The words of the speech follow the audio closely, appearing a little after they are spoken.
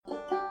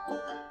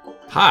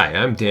Hi,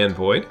 I'm Dan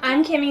Boyd.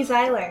 I'm Kimmy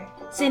Zeiler.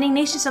 St.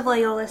 Ignatius of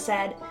Loyola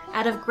said,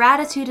 "Out of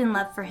gratitude and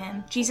love for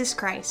him, Jesus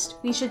Christ,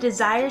 we should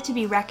desire to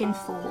be reckoned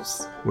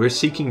fools." We're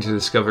seeking to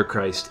discover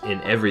Christ in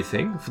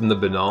everything, from the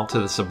banal to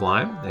the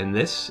sublime, and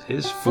this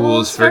is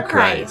Fools for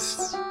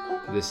Christ.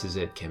 This is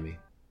it, Kimmy.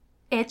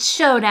 It's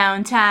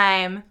showdown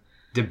time.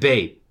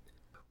 Debate.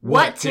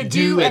 What to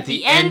do at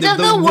the end of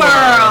the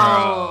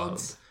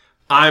world.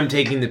 I'm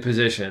taking the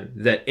position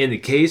that in the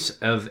case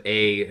of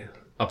a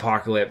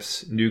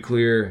apocalypse,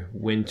 nuclear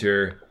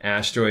winter,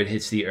 asteroid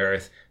hits the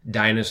Earth,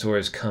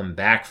 dinosaurs come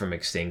back from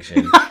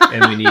extinction,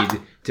 and we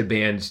need to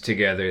band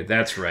together.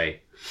 That's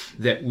right.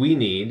 That we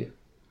need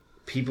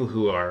people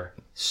who are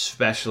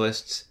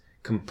specialists,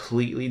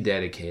 completely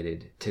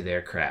dedicated to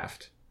their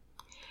craft.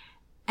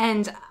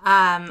 And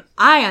I,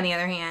 on the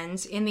other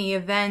hand, in the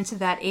event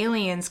that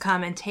aliens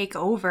come and take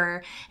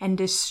over and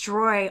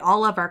destroy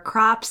all of our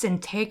crops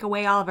and take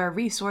away all of our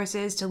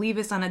resources to leave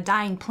us on a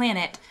dying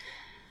planet,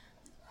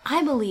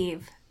 I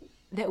believe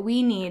that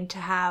we need to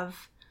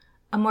have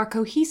a more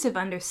cohesive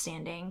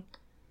understanding,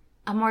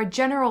 a more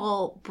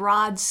general,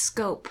 broad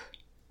scope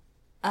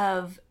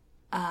of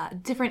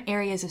different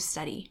areas of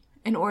study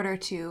in order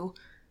to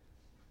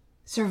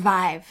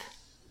survive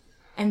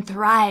and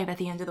thrive at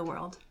the end of the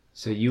world.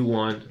 So you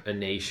want a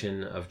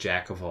nation of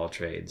Jack of all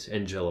trades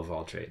and Jill of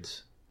all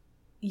trades?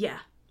 Yeah.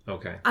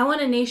 Okay. I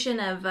want a nation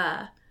of,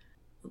 I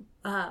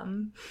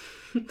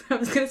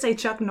was going to say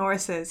Chuck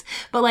Norris's,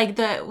 but like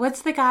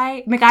what's the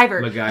guy?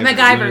 MacGyver. MacGyvers. You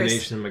want a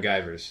nation of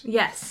MacGyvers.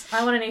 Yes.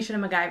 I want a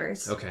nation of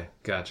MacGyvers. Okay,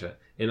 gotcha.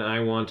 And I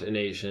want a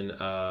nation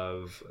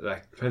of, I'm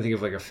trying to think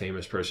of like a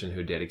famous person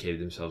who dedicated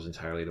themselves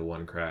entirely to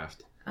one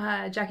craft.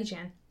 Jackie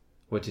Chan.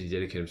 What did he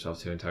dedicate himself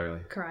to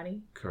entirely?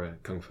 Karate.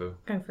 Kung Fu.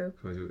 Kung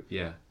Fu.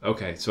 Yeah.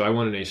 Okay, so I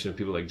want a nation of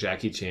people like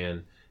Jackie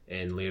Chan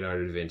and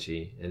Leonardo da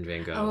Vinci and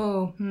Van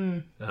Gogh.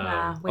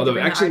 Wow. Although,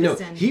 actually, no,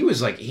 he was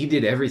like, he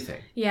did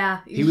everything. Yeah.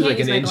 He was like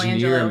an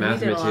engineer, a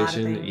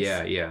mathematician.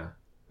 Yeah.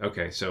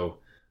 Okay, so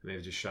I may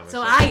have just shot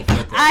myself. So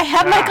I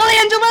have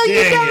Michelangelo,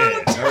 you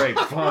don't! Yeah. All right,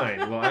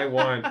 fine. Well, I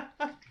want...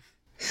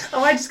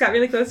 Oh, I just got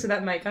really close to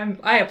that mic.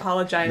 I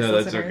apologize, no,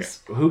 listeners.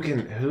 That's okay.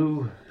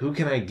 Who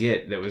can I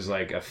get that was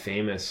like a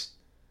famous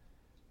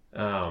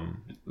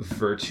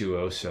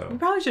virtuoso? We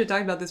probably should have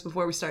talked about this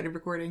before we started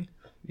recording.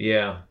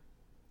 Yeah.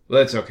 Well,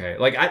 that's okay.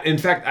 Like, in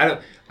fact,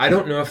 I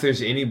don't know if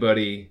there's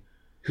anybody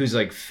who's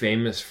like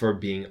famous for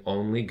being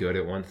only good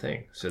at one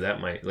thing. So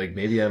that might, like,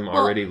 maybe I'm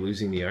already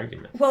losing the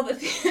argument. Well,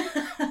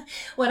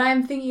 what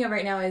I'm thinking of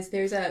right now is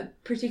there's a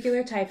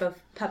particular type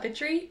of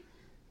puppetry.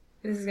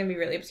 This is going to be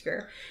really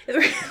obscure.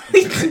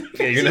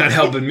 Yeah, you're not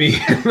helping me.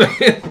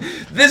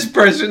 This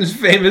person's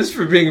famous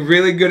for being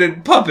really good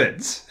at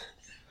puppets.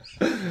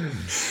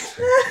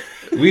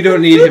 We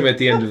don't need him at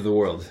the end of the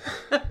world.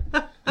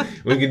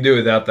 We can do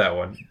without that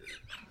one.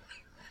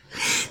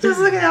 Just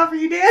looking out for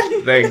you,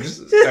 Dan. Thanks.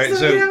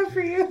 Looking out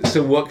for you.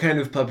 So what kind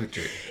of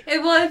puppetry?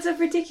 It's a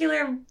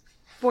particular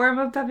form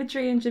of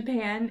puppetry in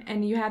Japan,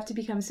 and you have to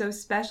become so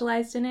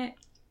specialized in it.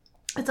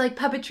 It's like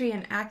puppetry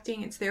and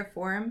acting. It's their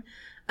form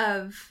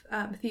of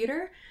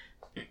theater.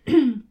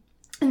 And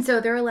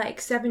so there are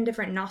like 7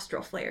 different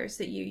nostril flares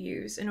that you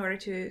use in order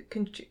to...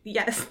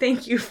 Yes,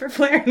 thank you for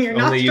flaring your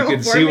nostril. Only you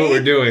can see what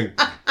we're doing.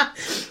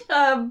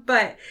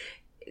 But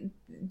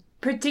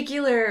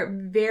particular,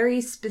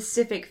 very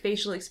specific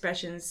facial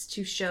expressions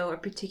to show a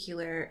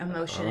particular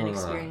emotion and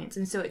experience.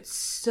 And so it's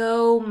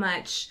so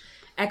much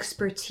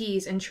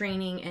expertise and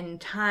training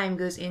and time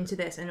goes into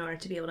this in order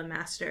to be able to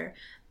master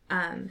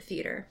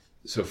theater.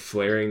 So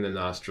flaring the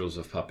nostrils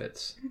of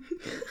puppets.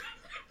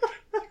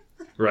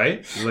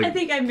 Right? Like, I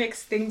think I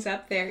mixed things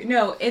up there.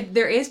 No,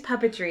 there is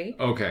puppetry.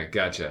 Okay,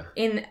 gotcha.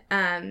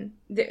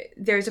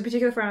 There's a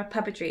particular form of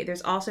puppetry.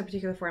 There's also a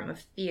particular form of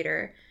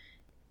theater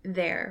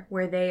there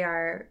where they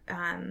are...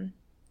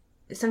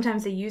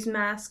 sometimes they use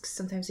masks,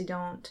 sometimes they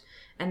don't.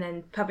 And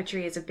then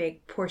puppetry is a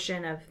big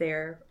portion of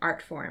their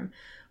art form.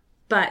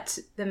 But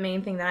the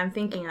main thing that I'm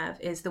thinking of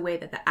is the way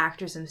that the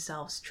actors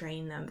themselves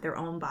train their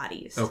own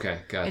bodies. Okay,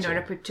 gotcha. In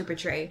order to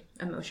portray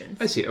emotions.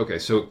 I see. Okay,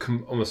 so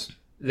almost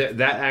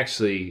that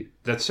actually,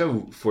 that's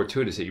so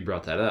fortuitous that you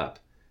brought that up,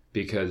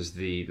 because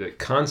the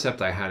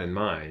concept I had in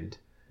mind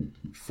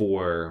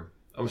for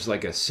almost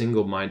like a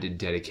single-minded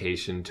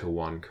dedication to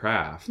one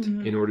craft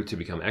in order to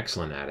become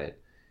excellent at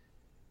it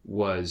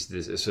was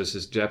this. So it's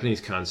this Japanese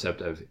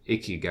concept of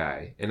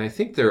ikigai, and I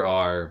think there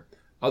are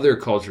other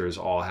cultures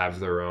all have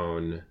their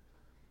own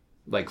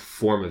like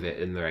form of it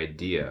in their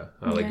idea.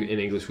 Like in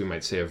English, we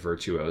might say a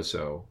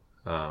virtuoso,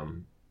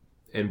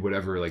 and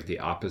whatever like the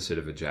opposite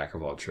of a jack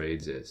of all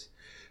trades is.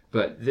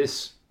 But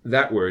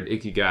that word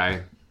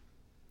ikigai,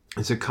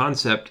 it's a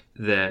concept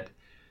that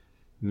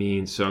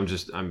means. So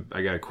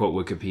I got to quote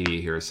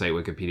Wikipedia here, cite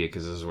Wikipedia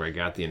because this is where I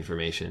got the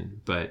information.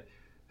 But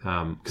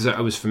because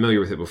I was familiar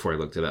with it before I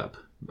looked it up,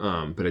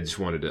 but I just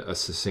wanted a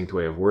succinct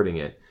way of wording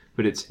it.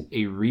 But it's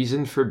a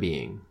reason for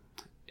being,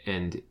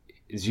 and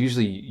is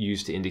usually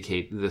used to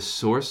indicate the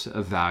source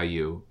of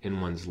value in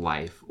one's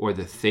life or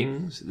the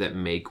things that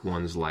make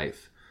one's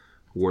life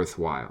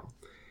worthwhile.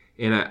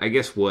 And I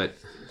guess what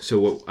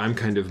I'm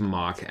kind of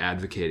mock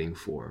advocating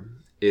for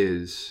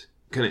is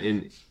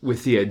kind of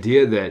with the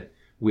idea that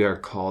we are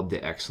called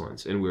to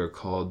excellence, and we are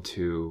called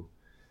to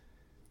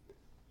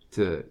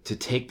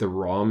take the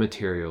raw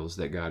materials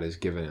that God has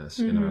given us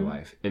in our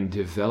life and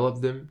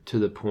develop them to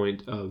the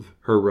point of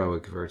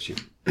heroic virtue.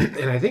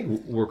 And I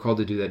think we're called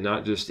to do that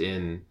not just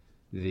in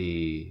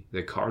the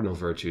cardinal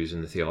virtues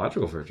and the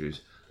theological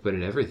virtues, but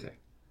in everything.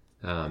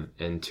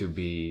 And to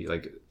be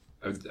like,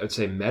 I'd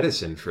say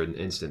medicine, for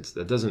instance,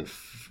 that doesn't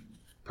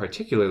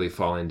particularly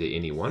fall into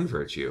any one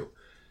virtue,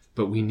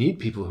 but we need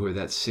people who are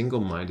that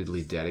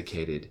single-mindedly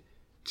dedicated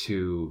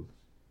to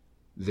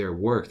their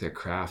work, their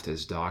craft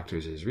as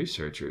doctors, as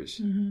researchers.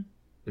 And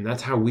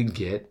that's how we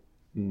get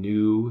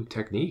new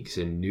techniques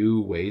and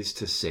new ways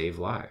to save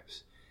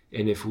lives.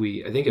 And if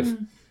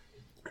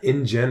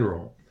in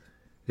general,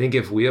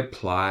 if we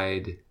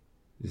applied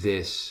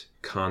this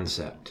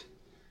concept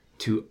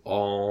to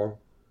all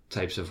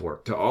types of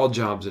work, to all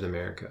jobs in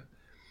America,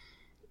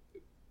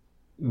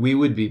 we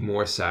would be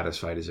more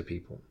satisfied as a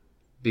people.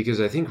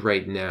 Because I think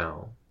right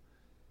now,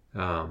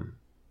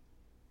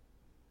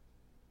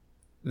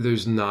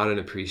 there's not an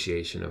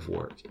appreciation of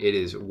work.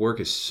 Work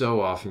is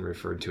so often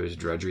referred to as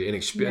drudgery,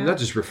 and not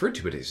just referred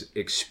to, but is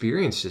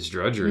experienced as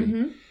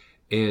drudgery.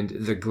 And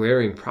the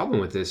glaring problem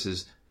with this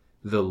is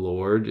the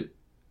Lord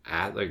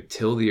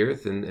till the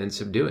earth and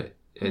subdue it.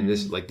 And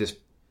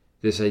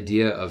this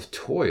idea of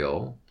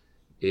toil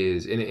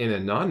is, in a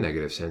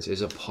non-negative sense,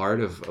 is a part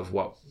of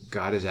what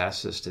God has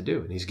asked us to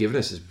do. And he's given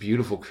us this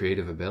beautiful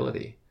creative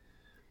ability.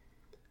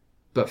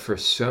 But for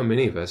so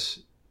many of us,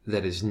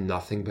 that is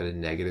nothing but a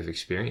negative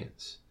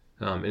experience.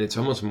 And it's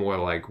almost more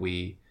like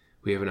we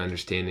have an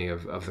understanding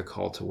of the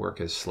call to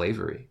work as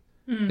slavery.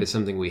 It's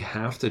something we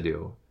have to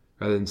do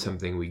rather than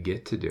something we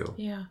get to do.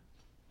 Yeah.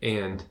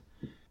 And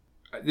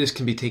this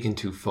can be taken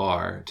too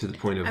far to the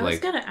point of I was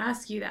going to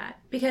ask you that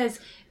because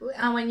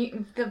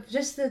when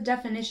just the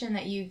definition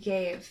that you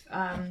gave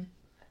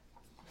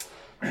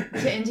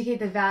to indicate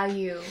the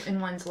value in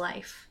one's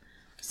life.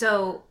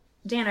 So,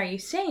 Dan, are you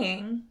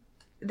saying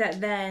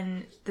that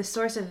then the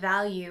source of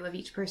value of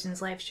each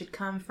person's life should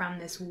come from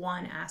this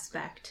one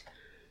aspect?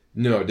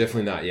 No,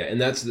 definitely not. Yeah,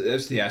 and that's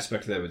the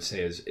aspect that I would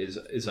say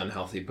is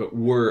unhealthy. But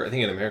I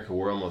think in America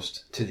we're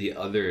almost to the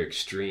other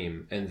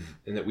extreme, and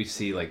that we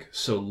see like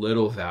so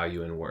little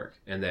value in work,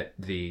 and that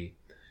the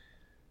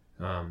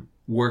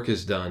work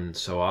is done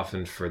so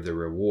often for the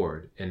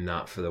reward and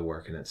not for the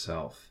work in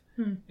itself,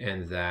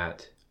 and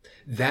that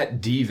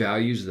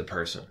devalues the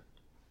person.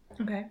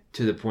 Okay.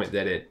 To the point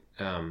that it.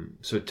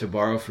 So to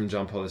borrow from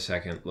John Paul II,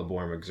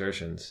 Laborem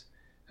Exercens,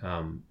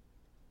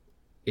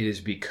 it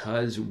is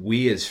because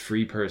we as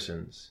free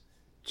persons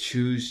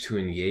choose to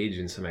engage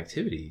in some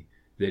activity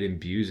that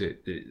imbues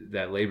it,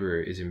 that labor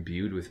is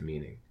imbued with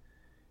meaning.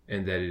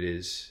 And that it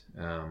is,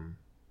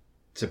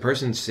 it's a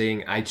person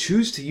saying, I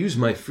choose to use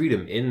my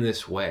freedom in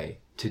this way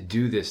to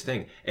do this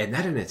thing. And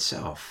that in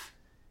itself,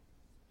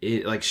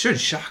 it should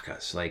shock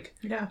us.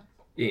 Yeah.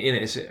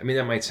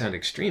 That might sound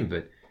extreme,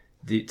 but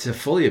to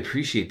fully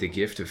appreciate the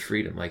gift of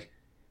freedom,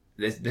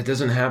 that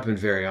doesn't happen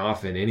very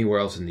often anywhere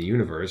else in the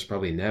universe,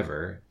 probably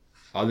never,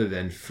 other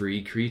than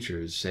free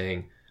creatures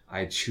saying,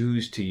 I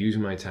choose to use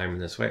my time in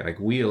this way.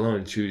 We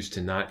alone choose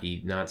to not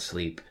eat, not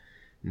sleep,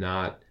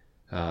 not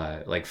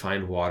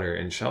find water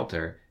and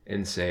shelter,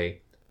 and say,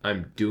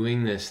 I'm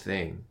doing this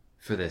thing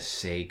for the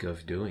sake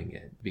of doing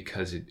it,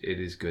 because it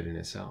is good in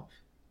itself.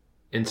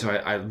 And so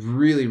I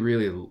really,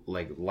 really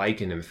like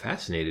and am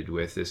fascinated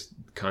with this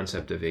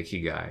concept of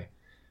ikigai,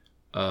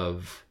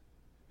 of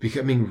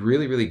becoming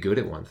really, really good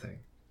at one thing.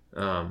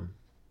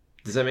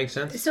 Does that make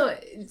sense? So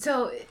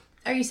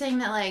are you saying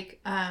that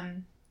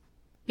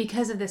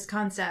because of this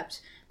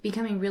concept,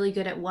 becoming really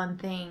good at one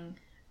thing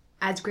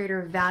adds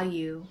greater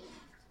value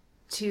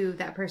to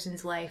that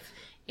person's life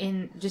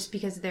in just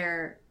because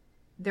their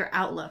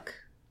outlook,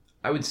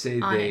 I would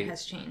say, on it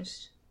has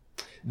changed?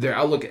 Their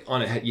outlook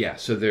on it, yeah.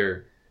 So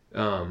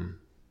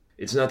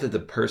it's not that the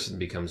person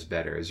becomes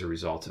better as a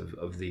result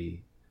of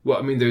the.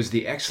 Well, there's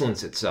the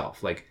excellence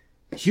itself.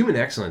 Human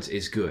excellence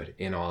is good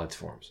in all its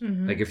forms.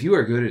 Mm-hmm. If you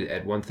are good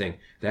at one thing,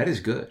 that is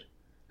good.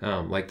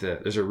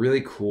 There's a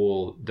really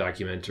cool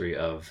documentary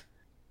of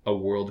a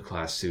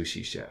world-class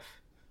sushi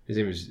chef. His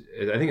name is,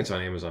 I think it's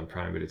on Amazon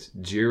Prime, but it's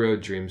Jiro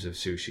Dreams of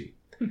Sushi.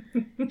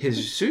 His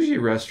sushi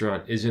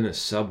restaurant is in a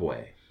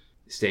subway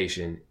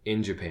station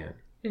in Japan.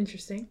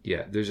 Interesting.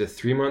 Yeah, there's a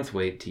 3-month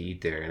wait to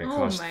eat there, and it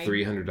costs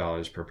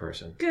 $300 per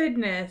person.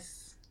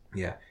 Goodness.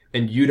 Yeah,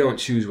 and you don't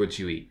choose what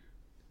you eat.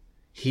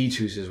 He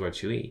chooses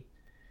what you eat.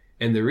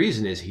 And the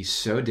reason is he's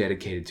so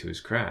dedicated to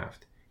his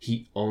craft,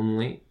 he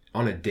only,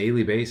 on a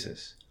daily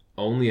basis,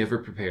 only ever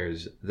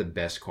prepares the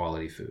best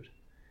quality food.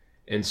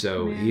 And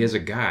so he has a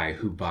guy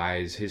who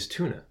buys his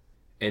tuna.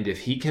 And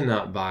if he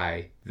cannot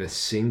buy the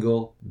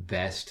single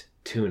best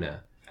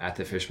tuna at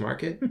the fish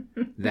market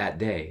that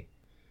day,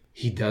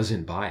 he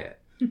doesn't buy it.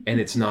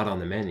 And it's not on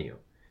the menu.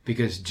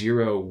 Because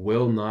Jiro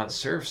will not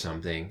serve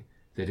something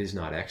that is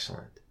not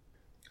excellent.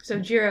 So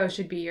Jiro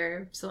should be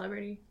your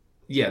celebrity.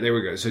 Yeah, there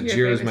we go. So Your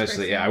Jiro's famous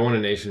mostly, person. yeah, I want a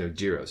nation of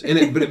Jiros.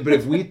 And but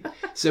if we,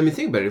 so I mean,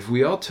 think about it. If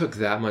we all took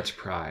that much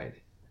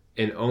pride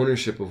in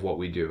ownership of what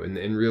we do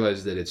and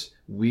realize that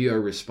we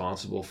are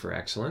responsible for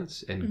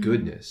excellence and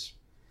goodness,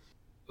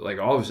 like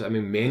all of us, I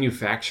mean,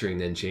 manufacturing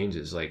then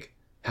changes. Like,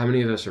 how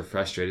many of us are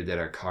frustrated that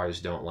our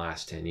cars don't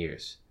last 10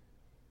 years?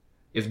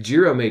 If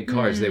Jiro made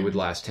cars, they would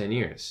last 10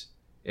 years.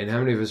 And how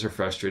many of us are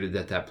frustrated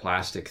that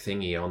plastic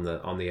thingy on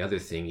the other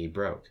thingy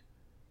broke?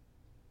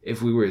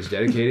 If we were as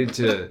dedicated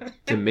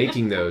to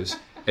making those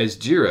as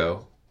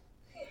Jiro,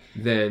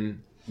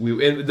 then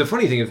and the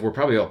funny thing is we're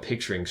probably all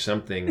picturing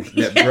something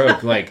that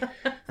broke, like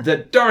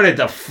darn it,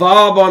 the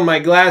fob on my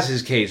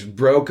glasses case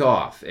broke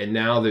off, and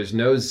now there's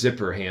no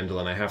zipper handle,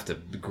 and I have to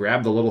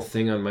grab the little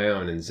thing on my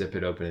own and zip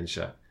it open and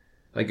shut.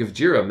 Like, if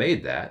Jiro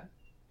made that,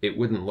 it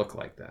wouldn't look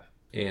like that.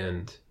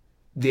 And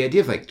the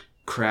idea of like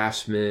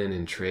craftsmen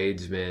and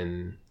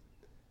tradesmen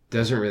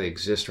doesn't really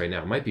exist right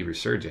now. It might be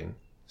resurging.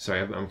 Sorry,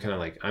 I'm kind of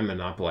like, I'm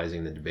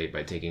monopolizing the debate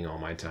by taking all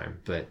my time,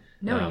 but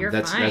no, you're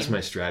that's fine. That's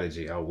my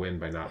strategy. I'll win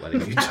by not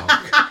letting you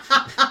talk.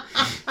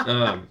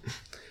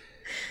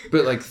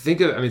 But like,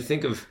 think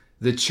of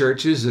the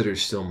churches that are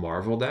still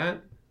marveled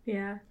at.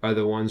 Yeah, are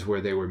the ones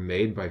where they were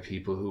made by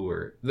people who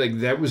were like,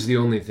 that was the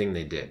only thing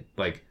they did,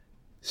 like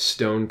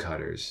stone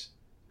cutters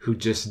who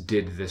just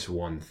did this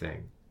one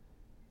thing,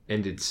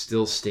 and it's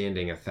still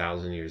standing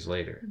 1,000 years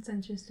later. That's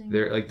interesting.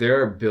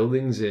 There are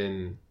buildings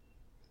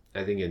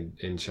I think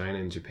in China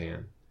and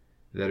Japan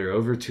that are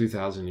over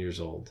 2,000 years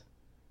old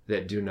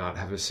that do not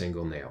have a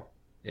single nail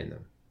in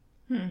them.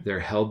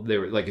 They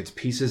were like, it's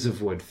pieces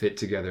of wood fit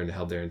together and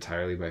held there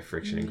entirely by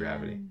friction and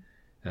gravity.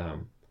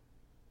 And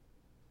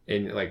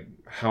like,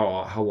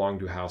 how long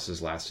do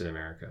houses last in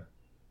America?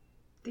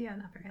 Yeah,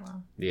 not very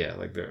long. Yeah,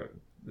 like there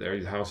are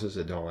houses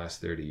that don't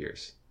last 30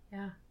 years.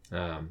 Yeah.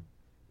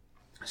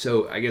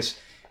 So I guess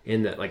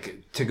in that,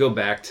 like, to go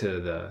back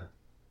to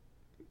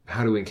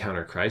how do we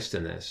encounter Christ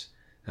in this?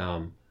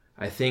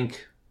 I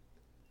think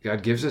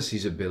God gives us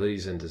these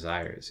abilities and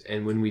desires,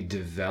 and when we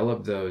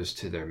develop those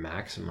to their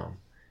maximum,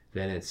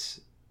 then it's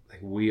like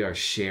we are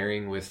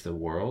sharing with the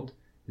world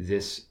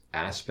this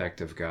aspect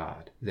of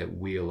God that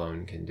we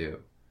alone can do.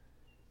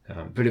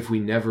 But if we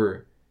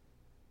never,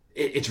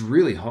 it's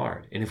really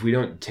hard. And if we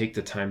don't take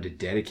the time to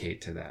dedicate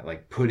to that,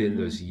 like put in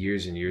those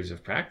years and years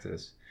of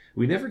practice,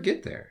 we never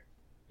get there.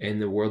 And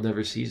the world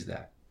never sees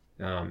that.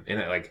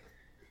 And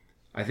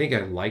I think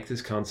I like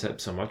this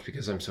concept so much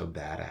because I'm so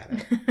bad at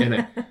it.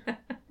 And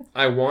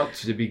I want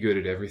to be good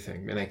at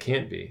everything, and I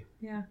can't be.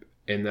 Yeah.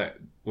 And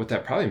what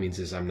that probably means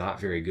is I'm not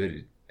very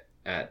good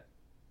at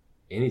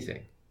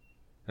anything.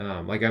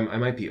 Like, I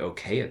might be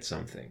okay at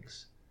some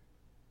things,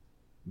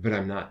 but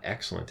I'm not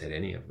excellent at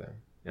any of them.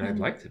 And I'd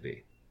like to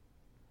be.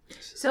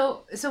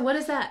 So what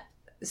is that?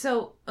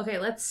 So, okay,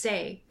 let's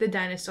say the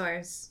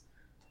dinosaurs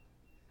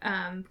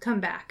come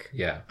back.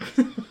 Yeah.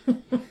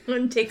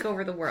 And take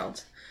over the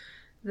world.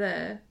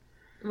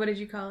 What did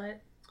you call it?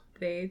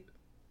 They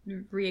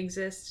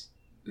re-exist.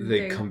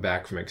 They come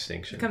back from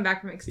extinction. Come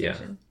back from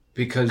extinction. Yeah.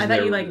 Because I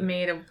thought you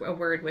made a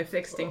word with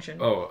extinction.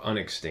 Oh,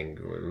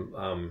 unextinguished.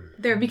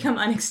 They're become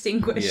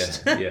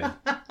unextinguished. Yeah.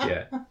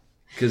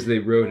 Because they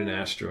rode an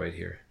asteroid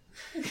here.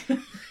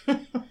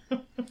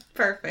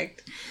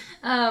 Perfect.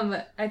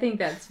 I think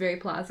that's very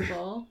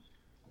plausible.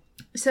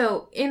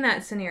 So, in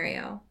that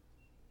scenario,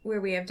 where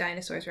we have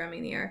dinosaurs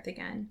roaming the earth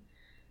again,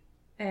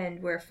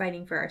 and we're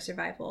fighting for our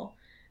survival,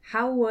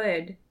 how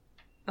would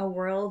a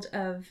world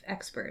of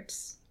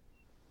experts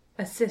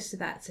assist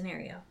that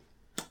scenario?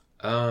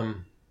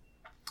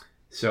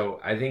 So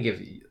I think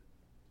if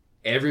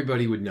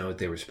everybody would know what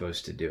they were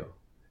supposed to do,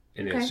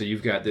 and so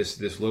you've got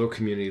this little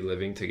community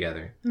living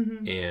together,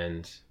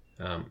 and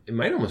it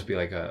might almost be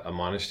like a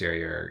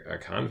monastery or a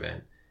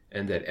convent,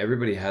 and that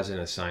everybody has an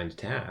assigned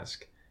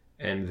task,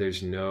 and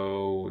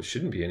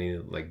shouldn't be any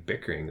like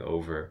bickering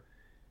over,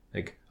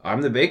 like,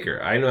 I'm the baker,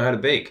 I know how to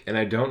bake, and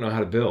I don't know how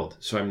to build,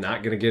 so I'm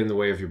not going to get in the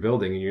way of your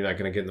building, and you're not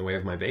going to get in the way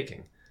of my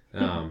baking.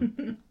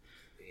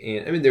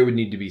 And I mean, there would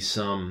need to be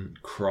some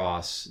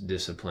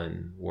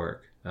cross-discipline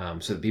work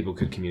so that people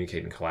could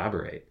communicate and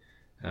collaborate.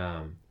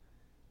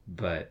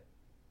 But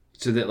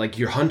so that, like,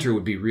 your hunter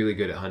would be really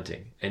good at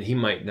hunting, and he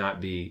might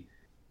not be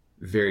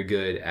very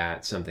good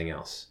at something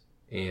else.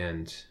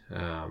 And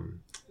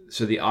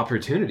so the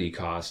opportunity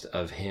cost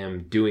of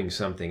him doing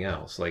something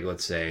else, like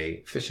let's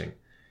say fishing,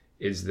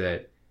 is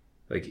that,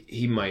 like,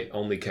 he might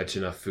only catch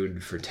enough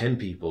food for 10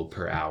 people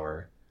per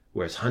hour,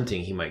 whereas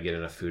hunting, he might get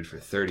enough food for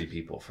 30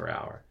 people per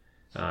hour.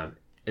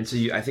 And so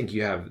I think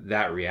you have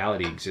that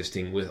reality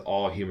existing with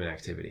all human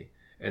activity,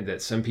 and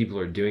that some people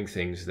are doing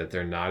things that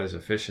they're not as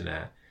efficient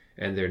at,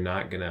 and they're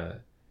not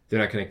gonna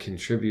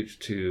contribute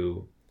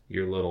to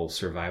your little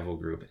survival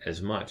group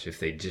as much if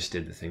they just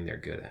did the thing they're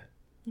good at.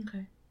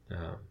 Okay.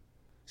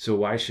 So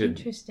why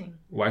should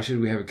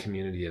we have a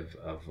community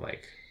of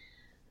like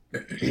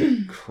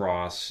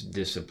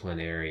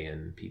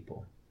cross-disciplinarian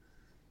people?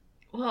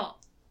 Well,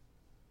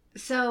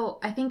 so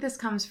I think this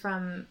comes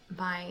from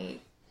my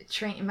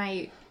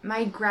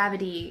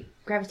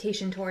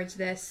gravitation towards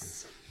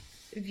this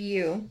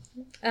view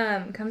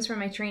comes from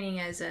my training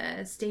as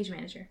a stage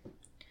manager.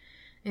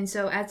 And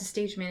so as a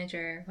stage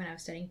manager, when I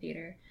was studying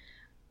theater,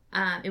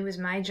 it was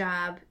my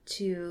job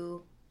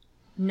to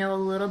know a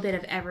little bit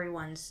of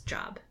everyone's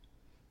job.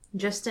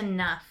 Just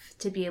enough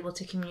to be able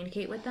to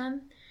communicate with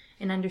them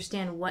and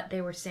understand what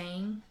they were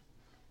saying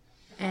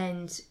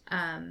and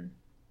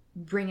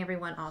bring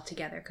everyone all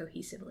together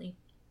cohesively.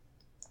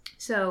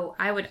 So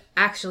I would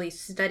actually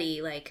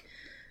study like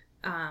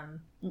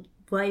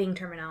lighting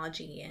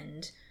terminology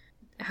and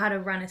how to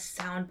run a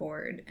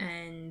soundboard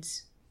and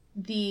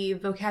the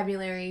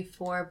vocabulary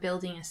for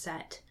building a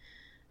set,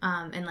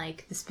 and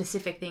like the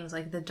specific things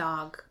like the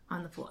dog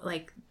on the floor,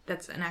 like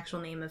that's an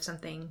actual name of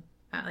something,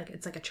 like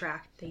it's like a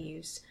track they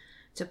use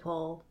to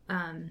pull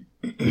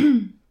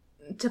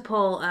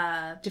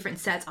different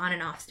sets on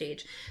and off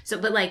stage. So,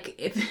 but like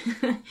if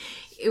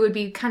it would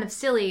be kind of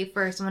silly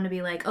for someone to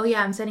be like, oh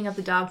yeah, I'm setting up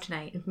the dog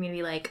tonight, and for me to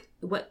be like,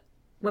 what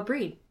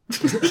breed?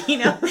 You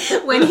know,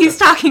 when he's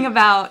talking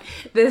about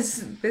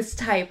this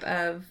type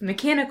of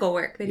mechanical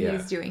work that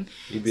he's doing.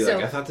 You'd be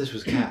like, I thought this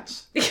was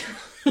cats.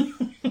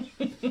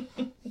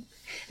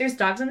 There's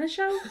dogs on the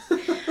show?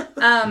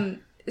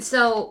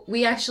 So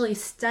we actually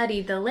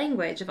studied the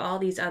language of all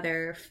these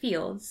other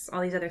fields,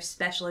 all these other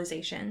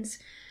specializations,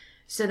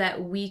 so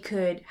that we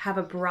could have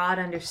a broad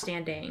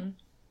understanding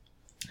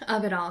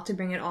of it all to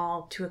bring it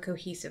all to a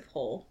cohesive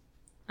whole,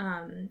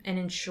 and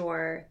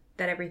ensure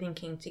that everything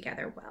came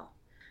together well.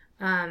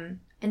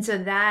 And so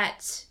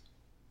that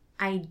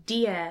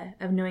idea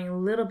of knowing a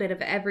little bit of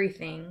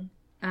everything,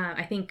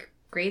 I think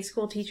grade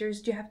school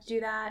teachers do have to do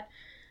that.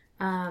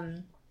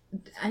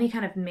 Any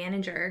kind of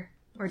manager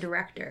or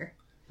director.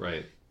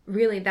 Right.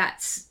 Really,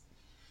 that's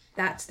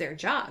their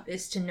job,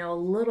 is to know a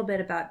little bit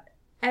about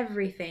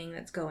everything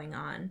that's going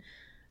on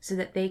so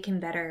that they can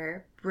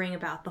better bring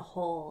about the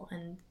whole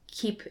and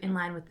keep in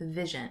line with the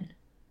vision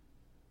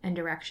and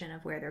direction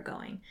of where they're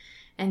going.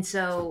 And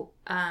so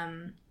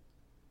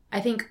I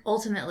think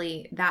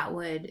ultimately that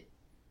would,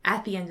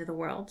 at the end of the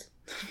world,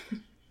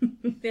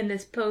 in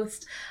this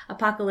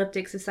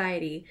post-apocalyptic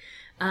society,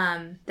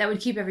 that would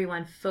keep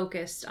everyone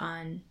focused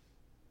on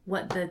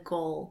what the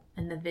goal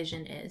and the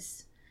vision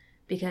is,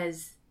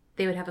 because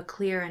they would have a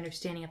clear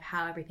understanding of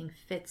how everything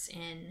fits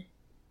in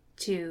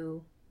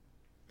to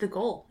the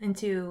goal,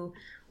 into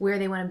where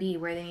they want to be,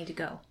 where they need to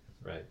go.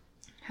 Right.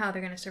 How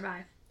they're going to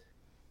survive.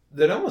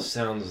 That almost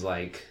sounds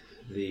like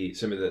the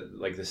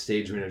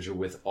stage manager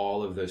with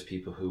all of those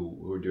people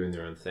who are doing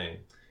their own thing.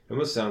 It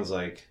almost sounds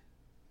like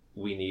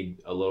we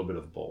need a little bit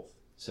of both.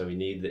 So we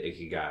need the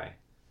ikigai,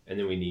 and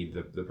then we need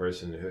the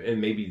person who,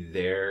 and maybe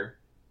their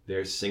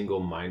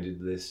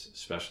single-mindedness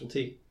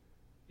specialty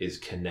is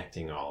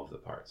connecting all of the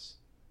parts.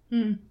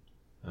 Mm.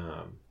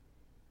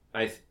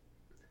 I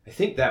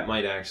think that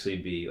might actually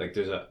be like,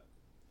 there's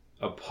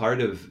a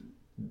part of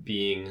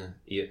being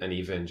an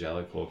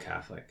evangelical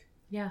Catholic.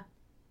 Yeah.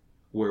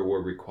 Where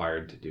we're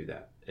required to do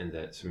that, and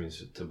that, so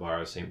means, to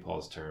borrow St.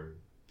 Paul's term,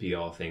 be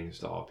all things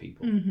to all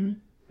people. Mm-hmm.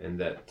 And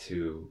that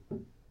to,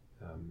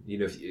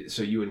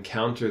 so you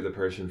encounter the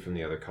person from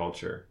the other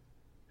culture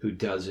who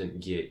doesn't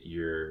get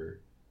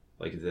your,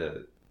 like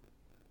the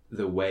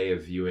way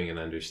of viewing and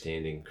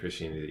understanding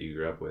Christianity that you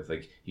grew up with.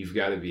 Like, you've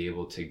got to be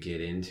able to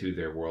get into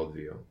their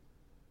worldview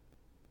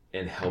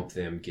and help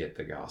them get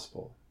the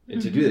gospel. And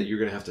mm-hmm. to do that, you're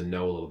going to have to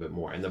know a little bit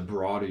more. And the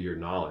broader your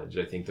knowledge,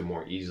 I think the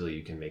more easily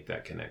you can make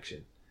that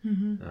connection.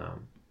 Mm-hmm.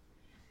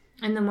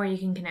 And the more you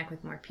can connect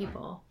with more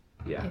people.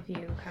 Yeah. If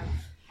you have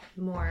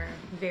more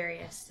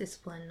various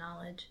discipline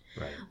knowledge.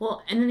 Right.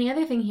 Well, and then the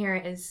other thing here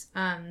is,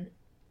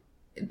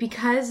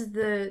 because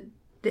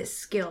this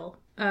skill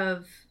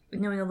of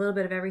knowing a little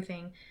bit of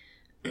everything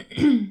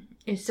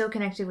is so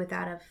connected with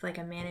that of like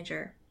a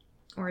manager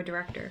or a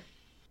director,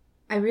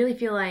 I really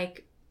feel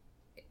like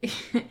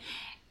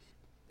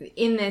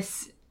in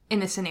this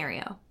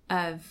scenario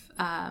of,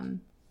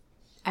 I'm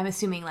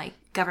assuming like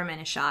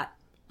government is shot,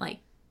 like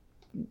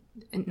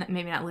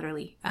maybe not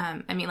literally.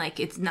 I mean, like,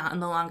 it's no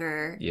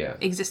longer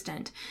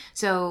existent.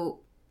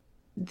 So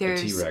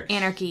there's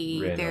anarchy.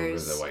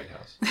 There's over the White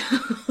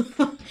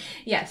House.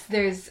 Yes,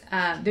 there's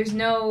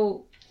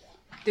no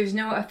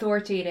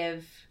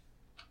authoritative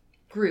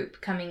group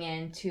coming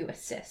in to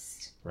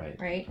assist.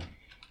 Right.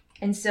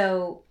 And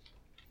so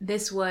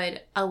this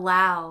would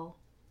allow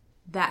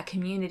that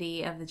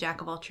community of the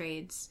jack of all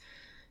trades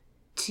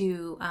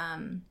to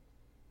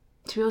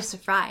be able to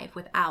thrive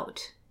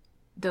without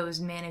those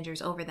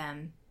managers over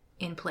them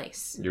in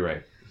place. You're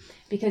right.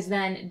 Because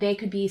then they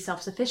could be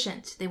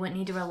self-sufficient. They wouldn't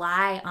need to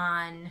rely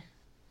on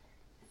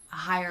a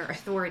higher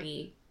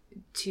authority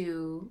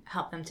to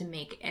help them to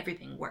make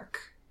everything work.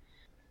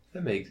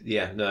 I think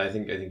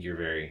you're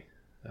very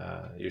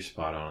you're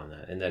spot on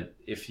that. And that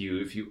if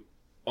you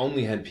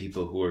only had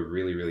people who are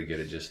really, really good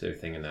at just their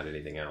thing and not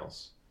anything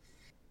else,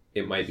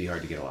 it might be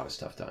hard to get a lot of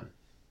stuff done.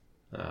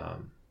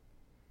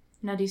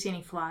 Now, do you see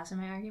any flaws in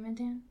my argument,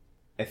 Dan?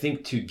 I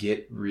think to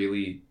get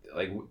really,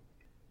 like,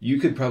 you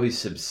could probably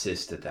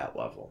subsist at that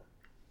level.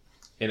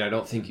 And I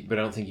don't think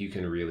you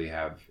can really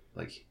have,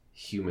 like,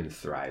 human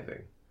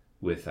thriving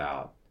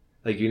without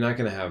like you're not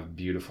going to have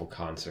beautiful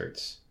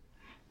concerts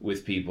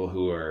with people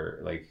who are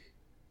like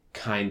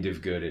kind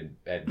of good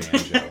at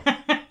banjo,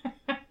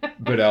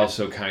 but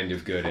also kind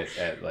of good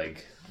at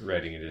like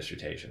writing a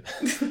dissertation.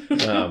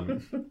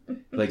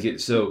 Like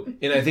it. So,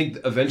 and I think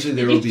eventually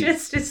there will be. Did you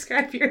just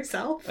describe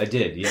yourself? I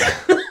did,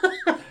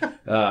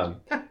 yeah.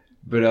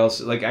 But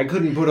also, like, I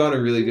couldn't put on a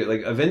really good,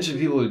 like, eventually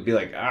people would be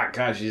like,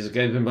 gosh, this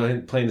guy's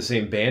been playing the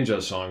same banjo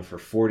song for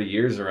 40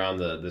 years around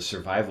the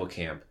survival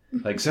camp.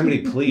 Like,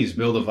 somebody please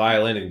build a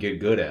violin and get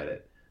good at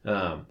it.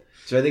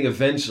 So I think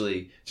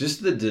eventually,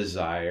 just the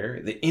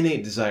desire, the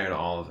innate desire in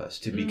all of us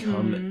to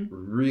become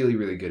really,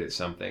 really good at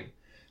something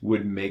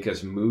would make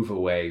us move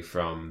away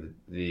from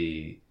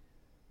the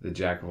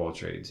jack of all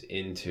trades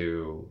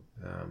into,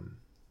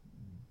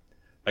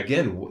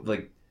 again,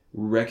 like,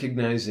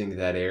 recognizing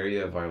that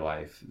area of our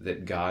life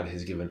that God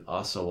has given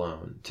us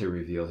alone to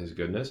reveal his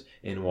goodness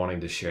and wanting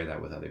to share that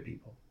with other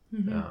people.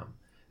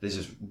 There's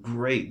this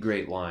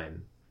great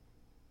line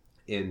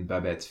in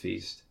Babette's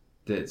Feast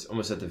that's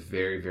almost at the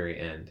very, very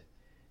end.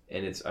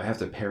 And it's, I have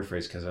to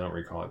paraphrase because I don't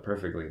recall it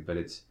perfectly, but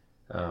it's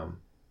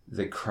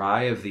the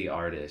cry of the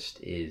artist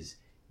is,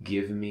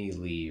 give me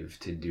leave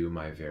to do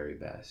my very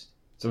best.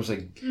 It's almost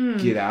like,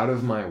 get out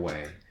of my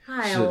way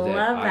so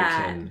that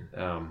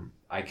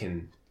I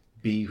can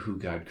be who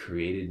God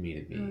created me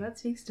to be. Oh, that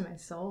speaks to my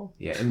soul.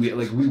 Yeah, and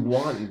we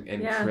want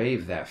and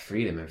crave that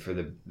freedom, and for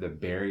the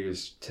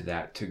barriers to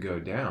that to go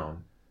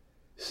down,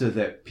 so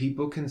that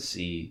people can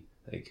see,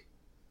 like,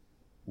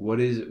 what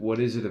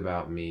is it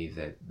about me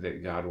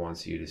that God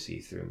wants you to see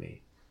through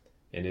me,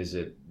 and is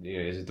it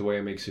the way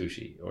I make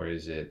sushi, or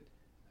is it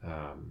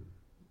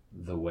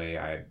the way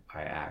I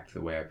act, the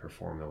way I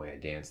perform, the way I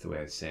dance, the way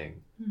I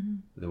sing,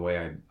 the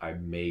way I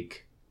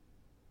make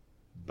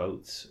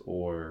boats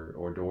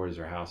or doors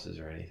or houses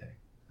or anything.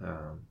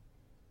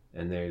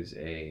 And there's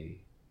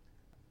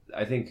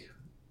I think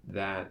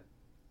that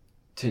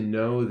to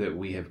know that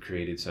we have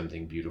created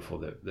something beautiful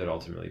that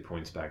ultimately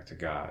points back to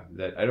God,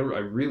 that I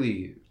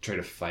really try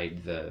to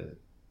fight the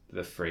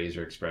phrase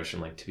or expression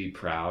like to be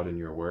proud in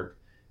your work,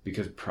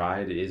 because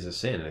pride is a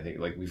sin. I think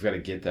like we've got to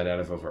get that out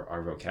of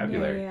our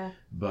vocabulary.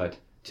 But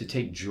to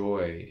take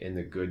joy in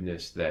the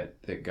goodness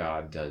that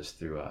God does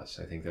through us,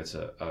 I think that's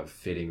a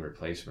fitting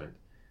replacement.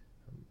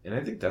 And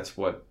I think that's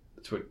what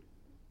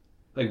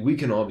like we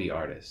can all be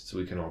artists,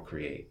 we can all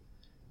create.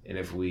 And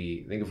if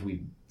we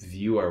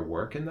view our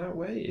work in that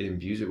way, it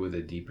imbues it with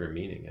a deeper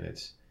meaning. And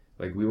it's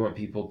like we want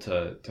people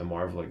to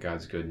marvel at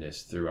God's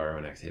goodness through our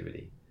own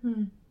activity.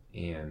 And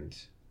and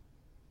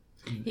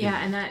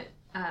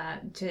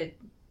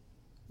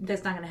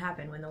that's not going to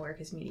happen when the work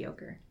is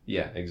mediocre.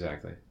 Yeah,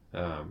 exactly.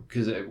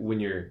 Because when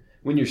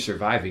you're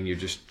surviving, you're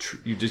just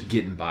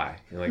getting by.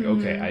 You're like,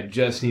 okay, I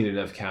just need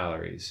enough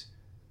calories.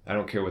 I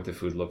don't care what the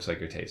food looks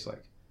like or tastes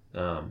like.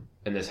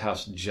 And this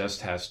house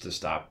just has to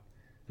stop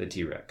the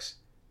T-Rex.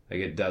 Like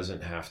it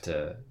doesn't have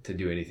to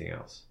do anything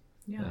else.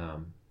 Yeah.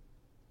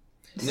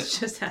 It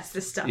just has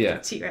to stop the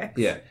T-Rex.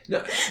 Yeah.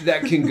 No,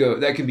 that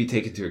can be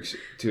taken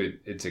to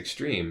its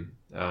extreme.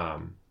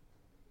 So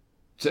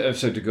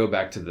to go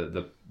back to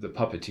the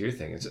puppeteer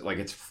thing, it's like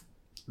it's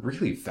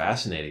really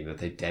fascinating that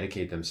they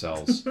dedicate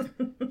themselves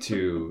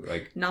to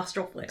like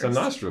nostril flares. To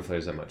nostril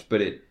flares that much,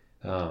 but it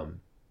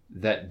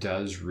that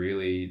does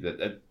really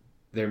that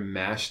they're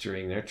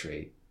mastering their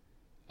trait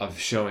of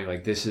showing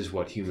like this is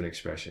what human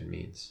expression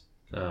means.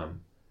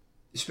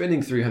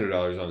 Spending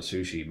 $300 on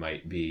sushi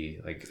might be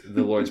like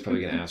the Lord's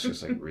probably going to ask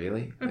us like,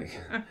 really? Like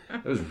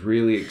that was a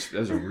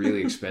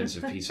really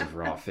expensive piece of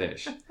raw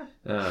fish.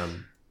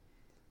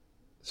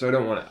 So I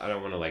don't want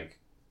to like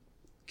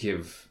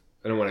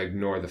I don't want to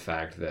ignore the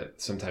fact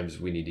that sometimes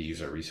we need to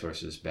use our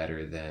resources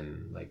better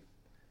than like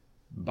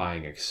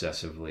buying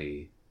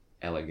excessively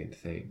elegant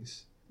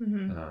things.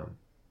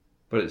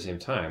 But at the same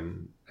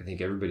time, I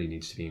think everybody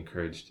needs to be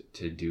encouraged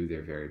to do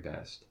their very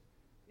best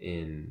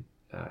in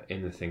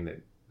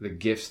the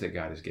gifts that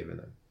God has given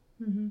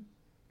them.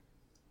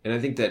 And I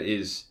think that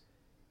is,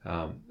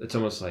 it's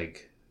almost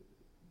like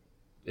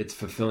it's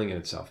fulfilling in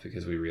itself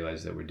because we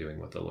realize that we're doing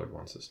what the Lord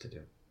wants us to do.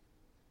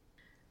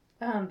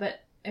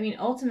 But I mean,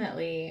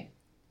 ultimately,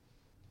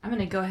 I'm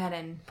going to go ahead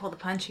and pull the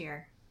punch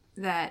here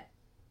that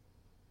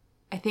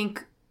I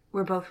think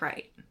we're both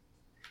right.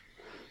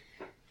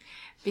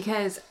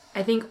 Because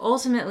I think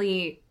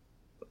ultimately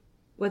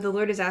what the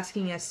Lord is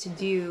asking us to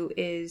do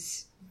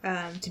is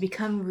to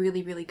become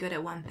really, really good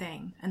at one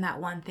thing. And that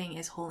one thing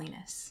is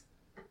holiness.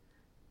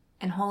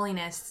 And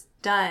holiness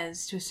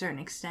does, to a certain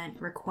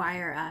extent,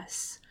 require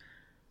us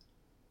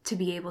to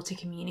be able to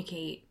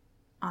communicate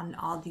on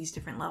all these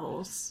different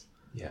levels.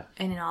 Yeah.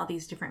 And in all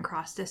these different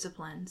cross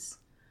disciplines.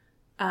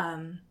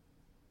 But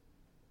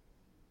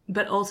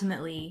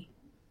ultimately,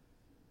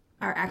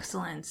 our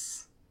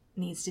excellence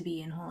needs to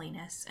be in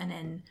holiness and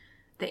in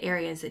the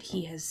areas that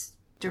He has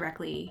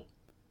directly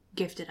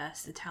gifted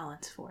us the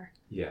talents for.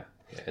 Yeah.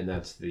 And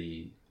that's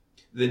the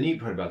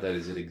neat part about that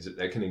is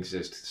that can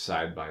exist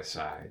side by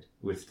side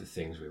with the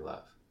things we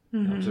love. So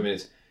I mean,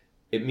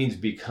 it means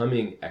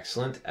becoming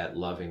excellent at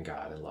loving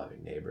God and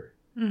loving neighbor.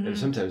 And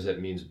sometimes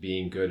that means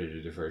being good at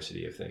a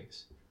diversity of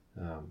things.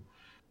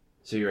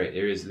 So you're right.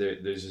 There's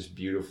this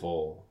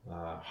beautiful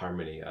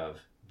harmony of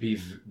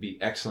be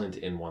excellent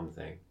in one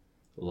thing,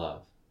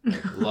 love.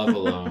 Like, love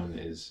alone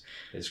is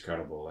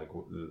credible. Like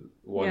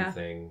one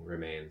thing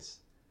remains,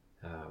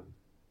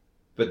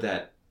 but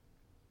that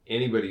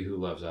anybody who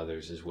loves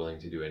others is willing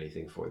to do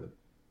anything for them.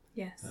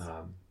 Yes.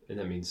 And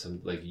that means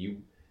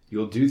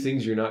you'll do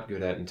things you're not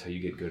good at until you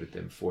get good at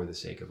them for the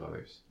sake of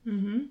others.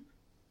 Mm-hmm.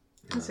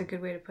 That's a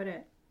good way to put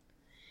it.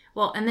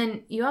 Well, and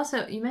then you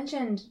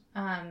mentioned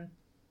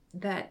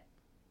that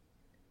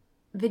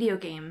video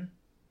game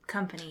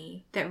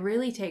company that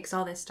really takes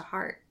all this to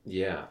heart.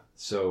 Yeah.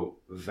 So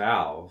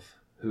Valve,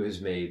 who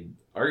has made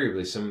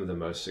arguably some of the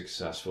most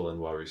successful and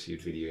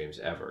well-received video games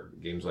ever,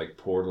 games like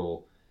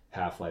Portal,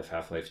 Half-Life,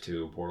 Half-Life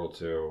 2, Portal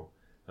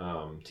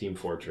 2, Team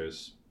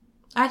Fortress.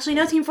 Actually,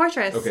 no, Team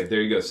Fortress. Okay,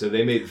 there you go. So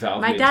they made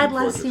Valve. My dad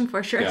loves Team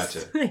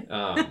Fortress.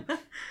 Gotcha.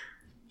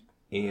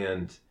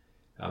 And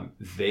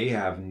they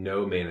have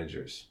no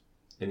managers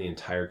in the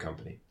entire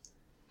company.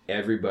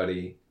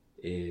 Everybody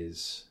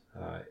is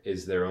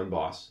their own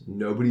boss.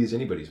 Nobody is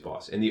anybody's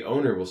boss. And the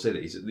owner will say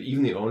that.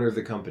 Even the owner of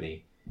the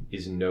company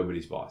is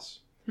nobody's boss.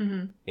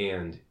 Mm-hmm.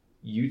 And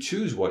you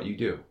choose what you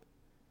do.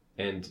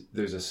 And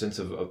there's a sense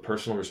of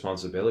personal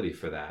responsibility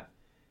for that.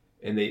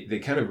 And they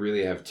kind of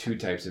really have two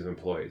types of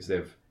employees. They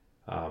have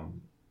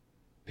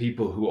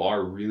people who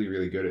are really,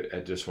 really good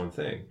at just one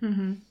thing.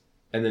 Mm-hmm.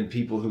 And then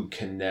people who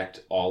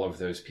connect all of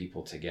those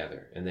people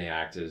together. And they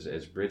act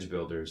as bridge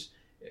builders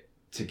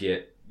to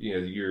get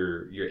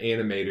your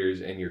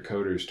animators and your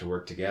coders to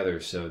work together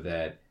so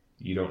that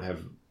you don't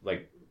have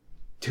like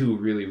two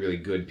really, really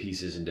good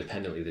pieces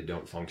independently that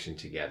don't function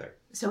together.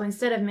 So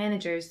instead of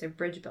managers, they're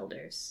bridge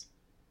builders.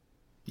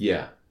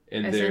 Yeah.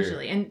 And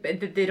essentially. And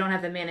they don't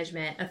have the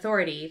management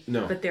authority,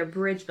 but they're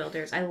bridge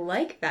builders. I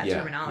like that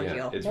terminology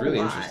a whole It's really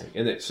interesting.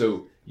 And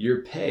so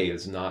your pay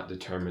is not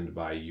determined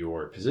by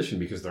your position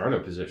because there are no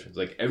positions.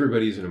 Like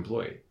everybody's an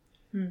employee.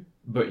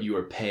 But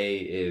your pay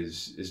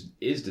is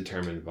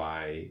determined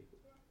by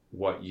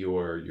what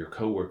your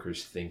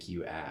coworkers think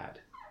you add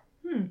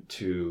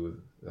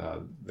to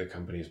the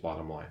company's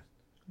bottom line.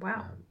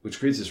 Wow. Which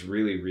creates this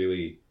really,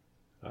 really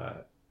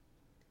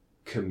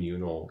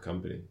communal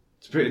company.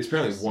 It's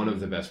apparently one of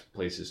the best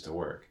places to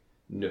work.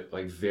 No,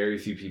 like very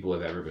few people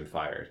have ever been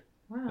fired.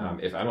 Wow.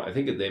 I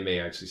think that they may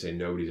actually say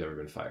nobody's ever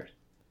been fired,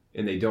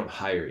 and they don't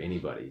hire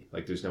anybody.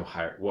 Like there's no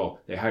hire.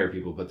 Well, they hire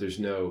people, but they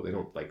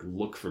don't like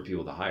look for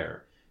people to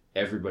hire.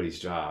 Everybody's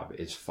job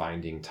is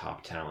finding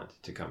top talent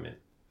to come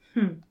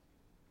in.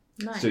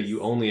 Nice. So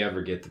you only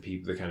ever get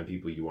the kind of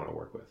people you want to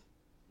work with.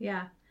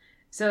 Yeah.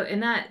 So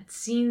and that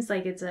seems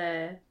like it's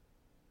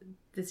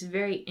this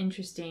very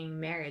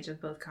interesting marriage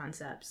of both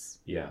concepts.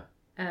 Yeah.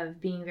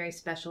 Of being very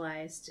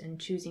specialized and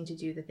choosing to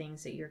do the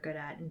things that you're good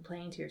at and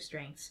playing to your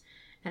strengths,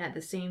 and at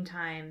the same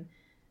time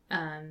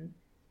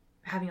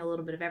having a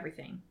little bit of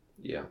everything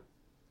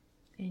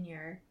in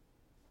your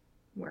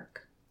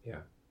work. Yeah.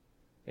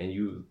 And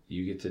you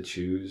get to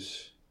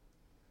choose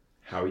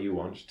how you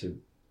want to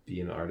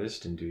be an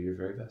artist and do your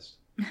very best.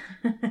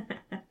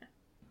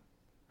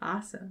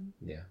 Awesome.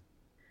 Yeah.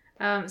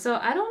 So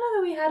I don't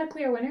know that we had a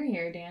clear winner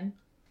here, Dan.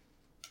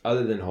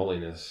 Other than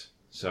holiness.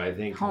 So I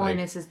think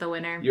holiness is the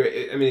winner.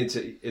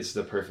 It's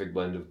the perfect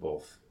blend of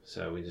both.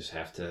 So we just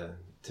have to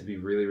be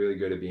really, really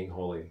good at being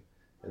holy.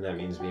 And that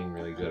means being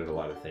really good at a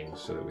lot of things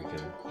so that we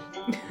can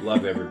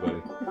love everybody.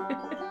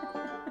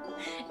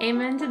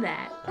 Amen to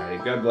that. All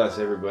right. God bless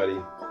everybody.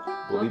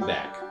 We'll be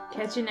back.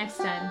 Catch you next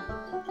time.